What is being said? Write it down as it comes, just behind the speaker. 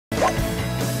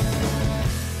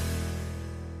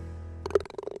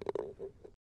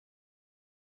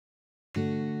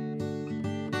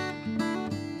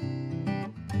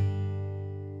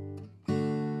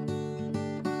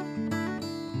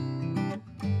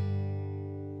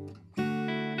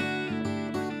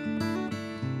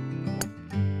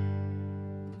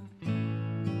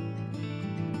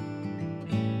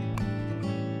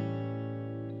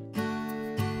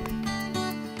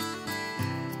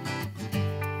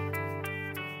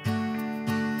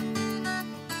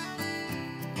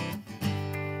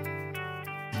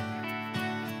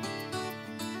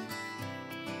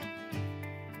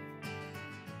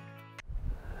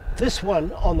This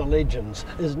one on the Legends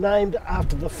is named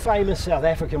after the famous South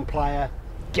African player,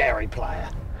 Gary Player.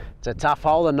 It's a tough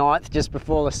hole, the 9th, just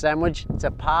before the sandwich. It's a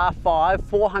par 5,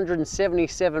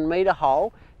 477 metre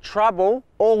hole. Trouble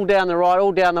all down the right,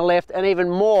 all down the left, and even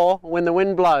more when the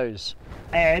wind blows.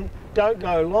 And don't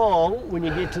go long when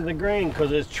you get to the green,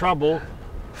 because there's trouble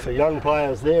for young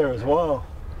players there as well.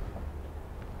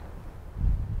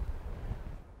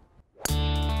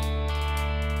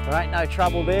 There ain't no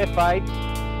trouble there, Fade.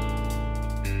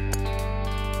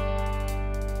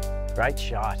 Great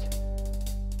shot.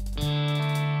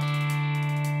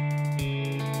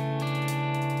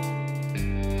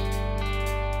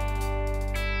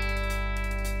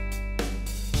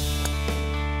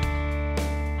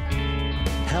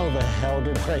 How the hell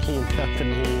did I end up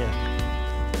in here?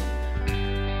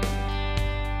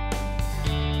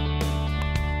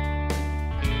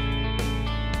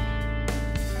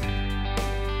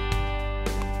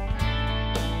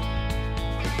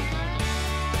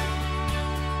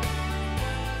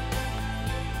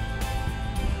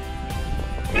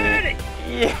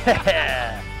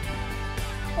 Yeah!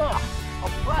 Oh,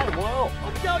 I'm playing well.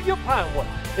 You're playing well.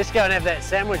 Let's go and have that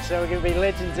sandwich so we can be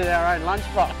legends in our own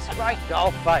lunchbox. Great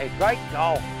golf, Fade, great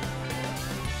golf.